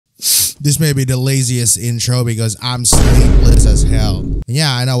This may be the laziest intro because I'm sleepless as hell.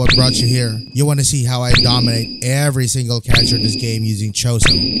 Yeah, I know what brought you here. You want to see how I dominate every single character in this game using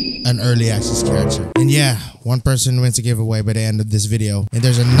Choso, an early access character. And yeah, one person wins a giveaway by the end of this video. And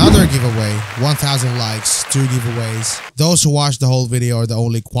there's another giveaway, 1,000 likes, 2 giveaways. Those who watch the whole video are the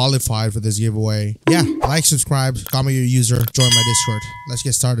only qualified for this giveaway. Yeah, like, subscribe, comment your user, join my Discord. Let's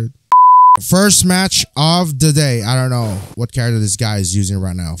get started. First match of the day. I don't know what character this guy is using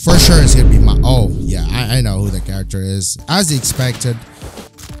right now. For sure it's gonna be my... Oh, yeah, I know who the character is. As expected.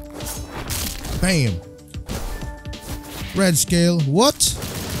 Bam. Red scale. What?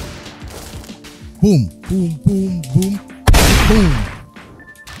 Boom. Boom, boom, boom. Boom.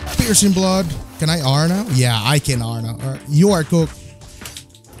 Piercing blood. Can I R now? Yeah, I can R now. Right. You are cooked.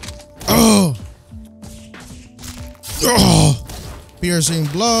 Oh. Oh. Piercing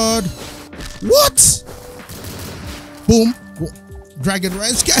blood. What? Boom. Dragon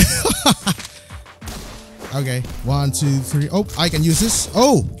red scale. Okay. 1, 2, 3. Oh, I can use this.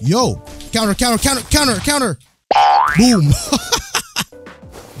 Oh, yo. Counter, counter, counter, counter, counter. Boom.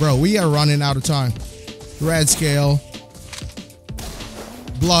 Bro, we are running out of time. Red scale.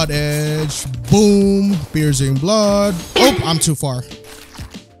 Blood edge. Boom. Piercing blood. Oh, I'm too far.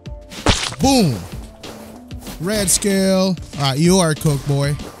 Boom. Red scale. Alright, you are cooked,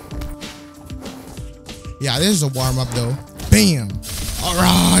 boy. Yeah, this is a warm-up though. Bam.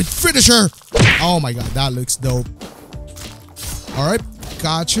 Alright, finisher. Oh my god, that looks dope. Alright,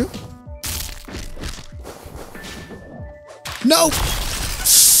 got you. No.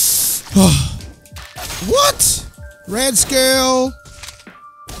 What? Red scale.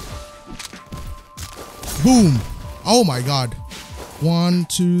 Boom. Oh my god. 1,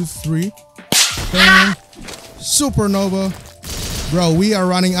 2, 3. Bam. Supernova. Bro, we are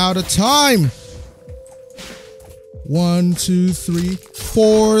running out of time. 1, 2, 3.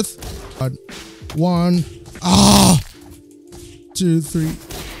 Fourth. 1. Ah. 2, 3.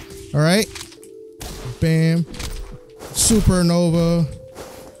 All right. Bam. Supernova.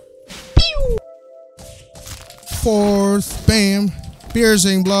 Pew. Fourth. Bam.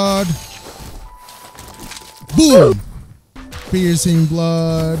 Piercing blood. Boom. Piercing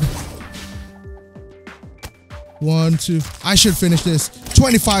blood. 1, 2. I should finish this.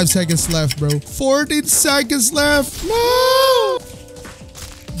 25 seconds left, bro. 14 seconds left. No!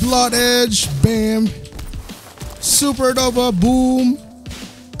 Blood edge. Bam. Supernova. Boom.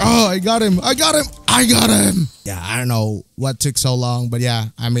 Oh, I got him. I got him. I got him. Yeah, I don't know what took so long, but yeah,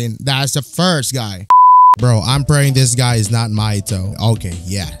 I mean, that's the first guy. Bro, I'm praying this guy is not Mahito. Okay,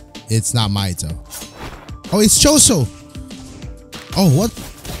 yeah, it's not Mahito. Oh, it's Choso. Oh, what?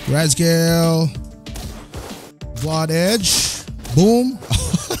 Red scale. Blood edge. Boom.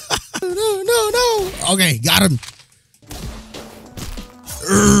 No. Okay, got him.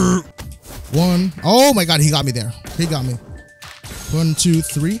 1. Oh my god, he got me there. He got me. 1, 2,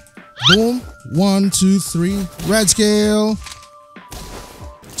 3. Boom. 1, 2, 3. Red scale.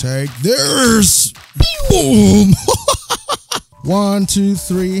 Take this. Boom. 1, 2,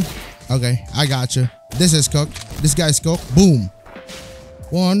 3. Okay, I got you. This is cooked. This guy's cooked. Boom.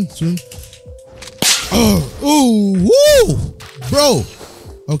 1, 2. Oh, woo, bro.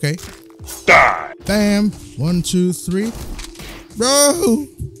 Okay. Die. Bam. 1, 2, 3. Bro.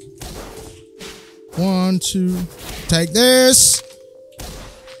 1, 2. Take this.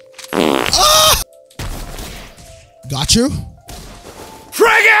 Ah! Got you.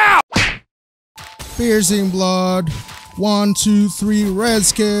 Frag out. Piercing blood. 1, 2, 3. Red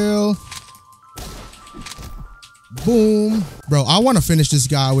scale. Boom. Bro, I want to finish this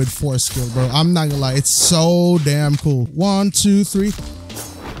guy with 4 skill, bro. I'm not gonna lie. It's so damn cool. 1, 2, 3.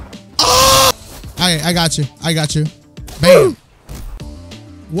 Ah! I got you. I got you. Bam.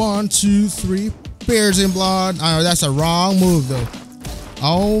 1, 2, 3. Piercing blood. I know that's a wrong move, though.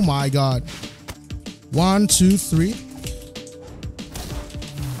 Oh, my God. 1, 2, 3.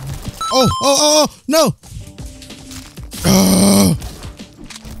 Oh, no.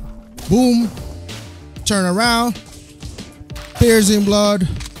 Boom. Turn around. Piercing blood.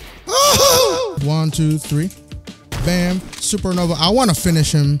 Oh! 1, 2, 3. Bam. Supernova. I want to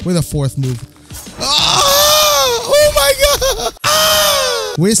finish him with a 4th move. Oh my god.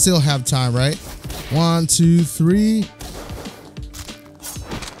 Ah! We still have time, right? 1, 2, 3.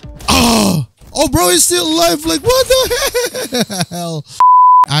 Oh, bro, he's still alive. Like, what the hell?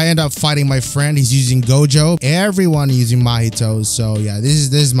 I end up fighting my friend. He's using Gojo. Everyone using Mahito. So yeah,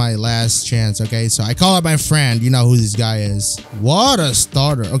 this is my last chance. Okay, so I call up my friend. You know who this guy is. What a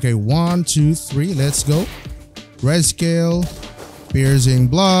starter. Okay, 1, 2, 3. Let's go. Red scale. Piercing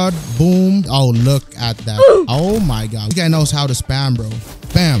blood. Boom. Oh, look at that. Oh my god. This guy knows how to spam, bro.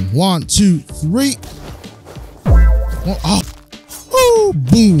 Bam. 1, 2, 3. Oh. Oh,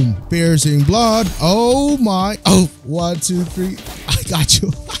 boom. Piercing blood. Oh my. Oh, 1, 2, 3. I got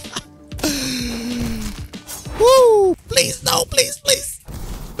you. Woo. Please, no, please, please.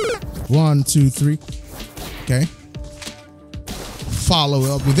 1, 2, 3. Okay. Follow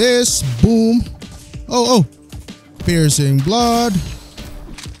up with this. Boom. Oh. Piercing blood.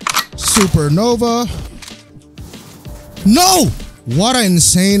 Supernova. No! What an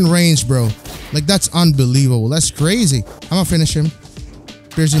insane range, bro. Like, that's unbelievable. That's crazy. I'm gonna finish him.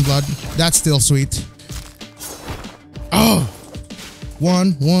 Piercing blood. That's still sweet. Oh!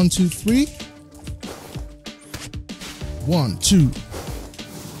 1, 2, 3. 1, 2.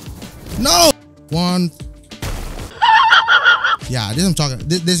 No! 1. Yeah, this I'm talking.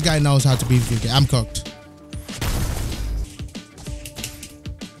 This guy knows how to beat PvP. I'm cooked.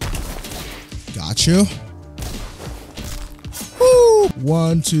 Got you. Woo!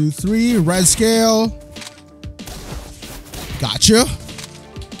 1, 2, 3. Red scale. Got you.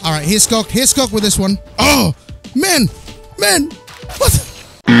 All right, he's cooked. He's cooked with this one. Oh, man. What?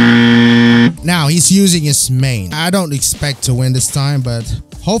 Now he's using his main. I don't expect to win this time, but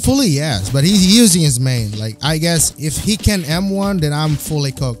hopefully yes. But he's using his main. Like, I guess if he can M1, then I'm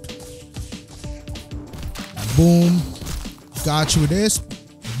fully cooked. Boom. Got you with this.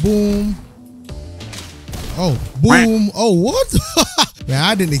 Boom. Oh, boom. Oh, what? Man,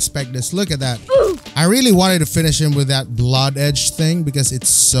 I didn't expect this. Look at that. I really wanted to finish him with that blood edge thing because it's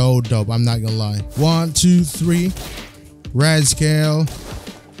so dope. I'm not gonna lie. 1, 2, 3. Red scale.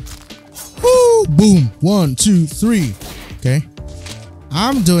 Woo! Boom. 1, 2, 3. Okay.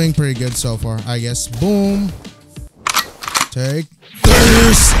 I'm doing pretty good so far, I guess. Boom. Take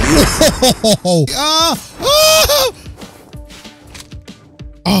this. Whoa!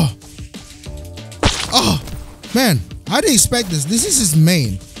 Oh, man. I didn't expect this. This is his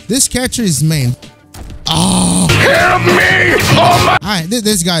main. This character is main. Oh. Help me! Oh my. Alright,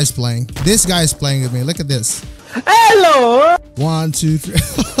 this guy is playing. This guy is playing with me. Look at this. Hello! 1, 2, 3.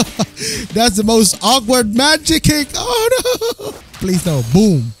 That's the most awkward magic kick. Oh no! Please no.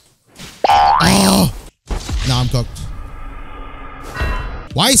 Boom. Oh. Now I'm cooked.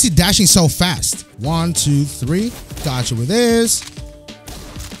 Why is he dashing so fast? 1, 2, 3. Gotcha with this.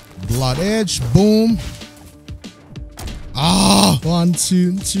 Blood edge. Boom. Oh. 1,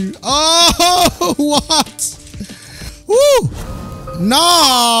 2, 2. Oh, what? Woo.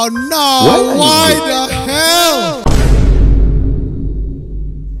 No. Why the hell?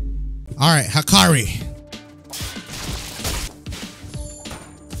 All right, Hakari.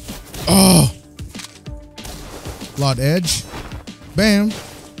 Oh. Blood edge. Bam.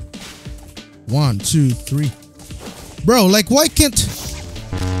 1, 2, 3. Bro, like, why can't...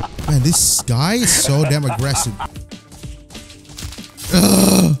 Man, this guy is so damn aggressive.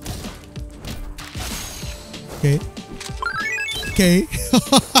 Okay.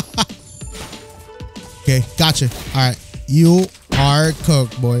 Okay, gotcha. All right, you are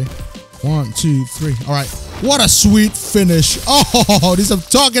cooked, boy. 1, 2, 3. All right, what a sweet finish. Oh, this I'm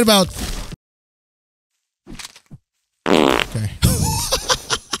talking about. Okay.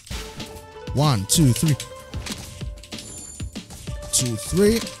 1, 2, 3. 2,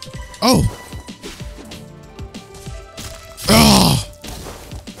 3. Oh. Oh.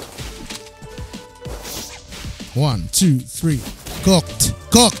 1, 2, 3.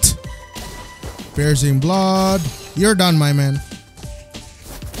 Cooked. Piercing blood. You're done, my man.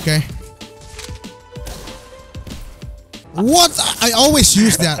 Okay. What? I always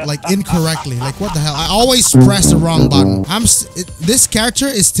use that like incorrectly. Like, what the hell? I always press the wrong button. This character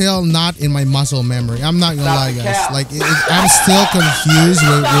is still not in my muscle memory. I'm not gonna lie, guys. Like, I'm still confused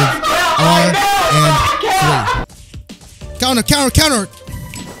with R and 3. Counter.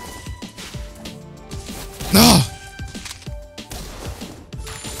 No.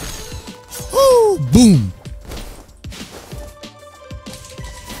 Ooh, boom.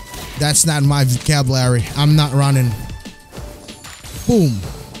 That's not my vocabulary. I'm not running. Boom.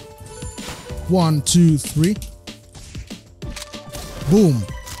 1, 2, 3. Boom.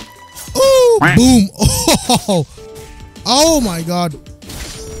 Oh, boom. Oh my god.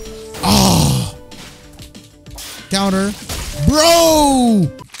 Oh. Counter.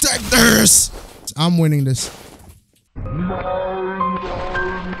 Bro. Take this. I'm winning this.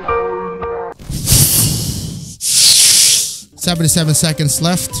 77 seconds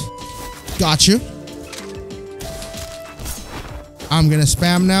left. Got you. I'm gonna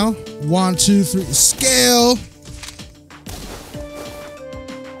spam now. 1, 2, 3. Scale.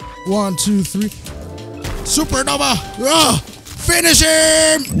 1, 2, 3. Supernova. Finish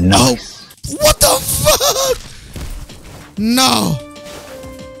him. No. What the fuck? No.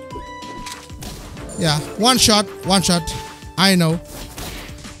 Yeah, one shot. I know.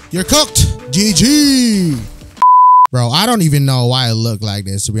 You're cooked. GG. Bro, I don't even know why I look like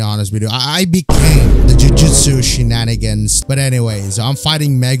this, to be honest with you. I became the Jujutsu Shenanigans. But anyways, I'm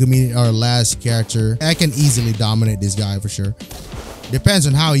fighting Megumi, our last character. I can easily dominate this guy for sure. Depends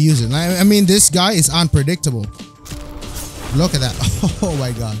on how I use it. I mean, this guy is unpredictable. Look at that. Oh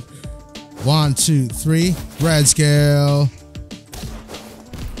my god. 1, 2, 3. Red scale.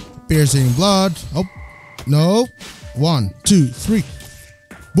 Piercing blood. Oh, no. 1, 2, 3.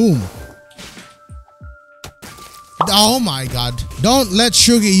 Boom. Oh my god. Don't let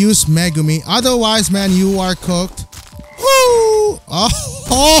Shugi use Megumi. Otherwise, man, you are cooked. Woo!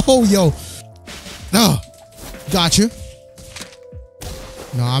 Oh, yo. Oh, got you.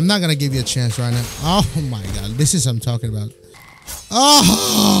 No, I'm not gonna give you a chance right now. Oh my god. This is what I'm talking about.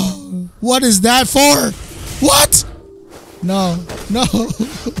 Oh, what is that for? What? No.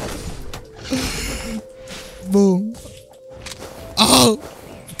 Boom. Oh,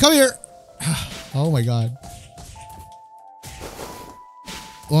 come here. Oh my god.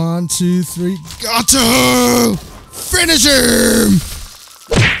 1, 2, 3. Gotcha! Finish him!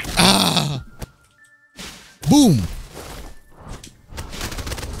 Ah. Boom.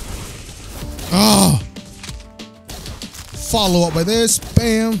 Oh. Follow up by this.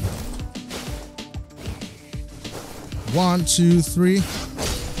 Bam. 1, 2, 3.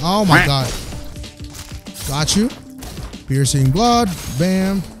 Oh my god. Got you. Piercing blood.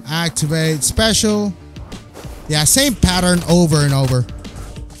 Bam. Activate special. Yeah, same pattern over and over.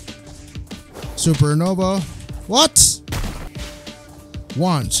 Supernova. What?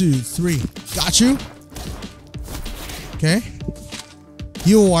 1, 2, 3. Got you. Okay.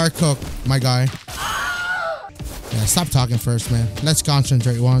 You are cooked, my guy. Yeah, stop talking first, man. Let's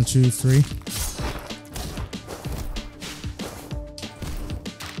concentrate. 1, 2, 3.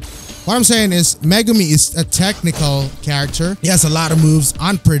 What I'm saying is, Megumi is a technical character. He has a lot of moves,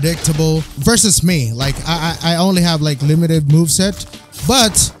 unpredictable. Versus me, like I only have like limited moveset.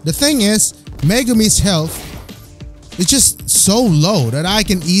 But the thing is, Megumi's health is just so low that I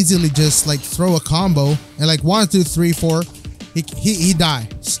can easily just like throw a combo and like 1, 2, 3, 4, he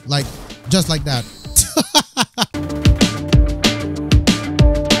dies like just like that.